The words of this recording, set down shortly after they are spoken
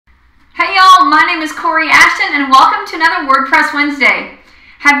my name is Kori Ashton and welcome to another WordPress Wednesday.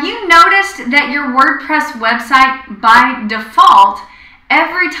 Have you noticed that your WordPress website by default,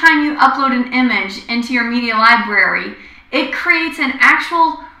 every time you upload an image into your media library, it creates an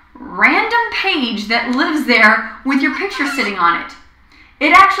actual random page that lives there with your picture sitting on it?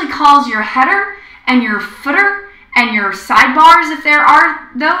 It actually calls your header and your footer and your sidebars, if there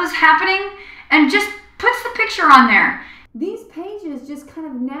are those happening, and just puts the picture on there. These pages just kind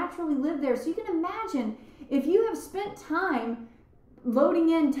of naturally live there. So you can imagine if you have spent time loading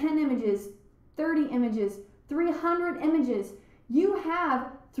in 10 images, 30 images, 300 images, you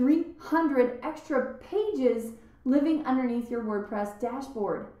have 300 extra pages living underneath your WordPress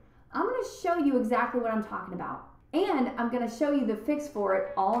dashboard. I'm going to show you exactly what I'm talking about. And I'm going to show you the fix for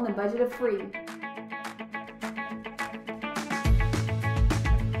it, all in the budget of free.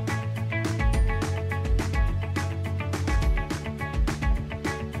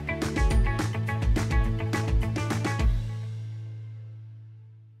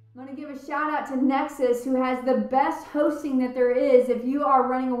 I'm going to give a shout out to Nexus, who has the best hosting that there is. If you are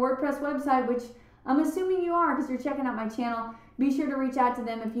running a WordPress website, which I'm assuming you are because you're checking out my channel, be sure to reach out to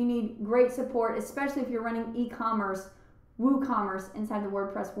them if you need great support, especially if you're running e-commerce, WooCommerce inside the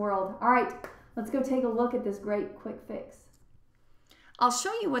WordPress world. All right, let's go take a look at this great quick fix. I'll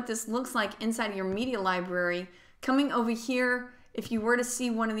show you what this looks like inside of your media library. Coming over here, if you were to see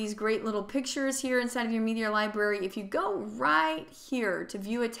one of these great little pictures here inside of your media library, if you go right here to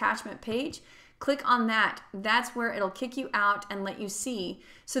view attachment page, click on that. That's where it'll kick you out and let you see.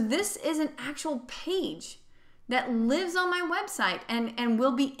 So this is an actual page that lives on my website and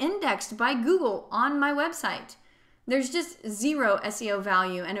will be indexed by Google on my website. There's just zero SEO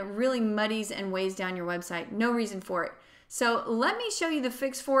value and it really muddies and weighs down your website. No reason for it. So let me show you the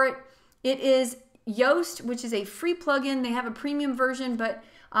fix for it. It is Yoast, which is a free plugin. They have a premium version, but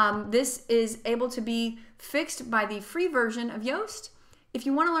this is able to be fixed by the free version of Yoast. If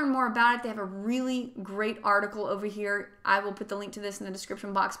you want to learn more about it, they have a really great article over here. I will put the link to this in the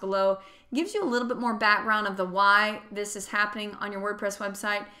description box below. It gives you a little bit more background of the why this is happening on your WordPress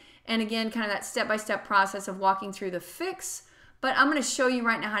website. And again, kind of that step-by-step process of walking through the fix. But I'm going to show you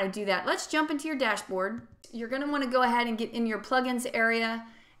right now how to do that. Let's jump into your dashboard. You're going to want to go ahead and get in your plugins area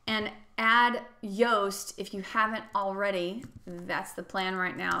and add Yoast if you haven't already. That's the plan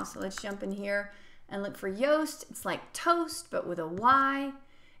right now. So let's jump in here and look for Yoast. It's like toast, but with a Y.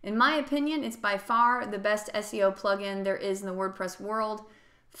 In my opinion, it's by far the best SEO plugin there is in the WordPress world.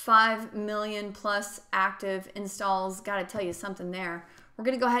 5 million plus active installs. Got to tell you something there. We're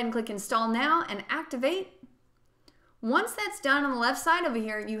going to go ahead and click install now and activate. Once that's done, on the left side over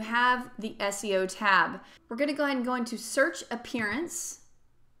here, you have the SEO tab. We're going to go ahead and go into search appearance.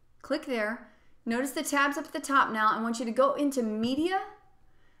 Click there. Notice the tabs up at the top now. I want you to go into media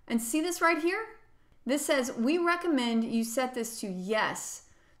and see this right here. This says we recommend you set this to yes.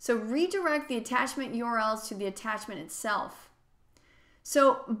 So redirect the attachment URLs to the attachment itself.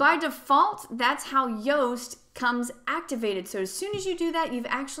 So by default, that's how Yoast comes activated. So as soon as you do that, you've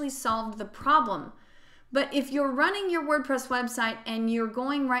actually solved the problem. But if you're running your WordPress website and you're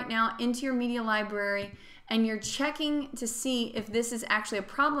going right now into your media library and you're checking to see if this is actually a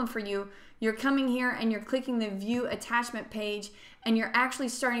problem for you, you're coming here and you're clicking the view attachment page and you're actually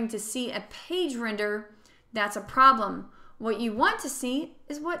starting to see a page render, that's a problem. What you want to see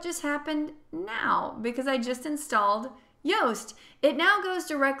is what just happened now because I just installed Yoast. It now goes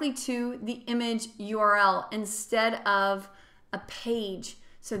directly to the image URL instead of a page.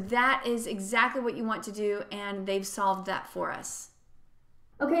 So that is exactly what you want to do, and they've solved that for us.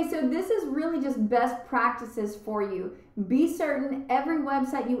 Okay, so this is really just best practices for you. Be certain every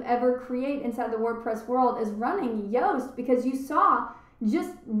website you ever create inside the WordPress world is running Yoast because you saw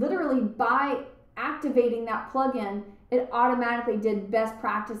just literally by activating that plugin, it automatically did best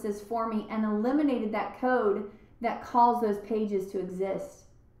practices for me and eliminated that code that calls those pages to exist.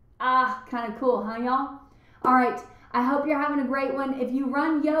 Ah, kind of cool, huh, y'all? All right. I hope you're having a great one. If you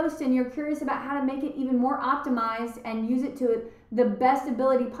run Yoast and you're curious about how to make it even more optimized and use it to the best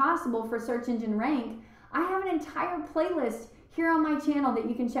ability possible for search engine rank, I have an entire playlist here on my channel that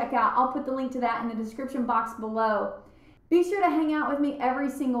you can check out. I'll put the link to that in the description box below. Be sure to hang out with me every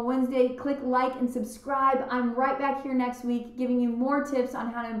single Wednesday. Click like and subscribe. I'm right back here next week giving you more tips on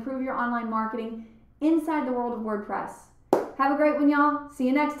how to improve your online marketing inside the world of WordPress. Have a great one, y'all. See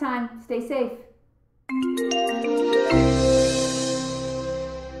you next time. Stay safe.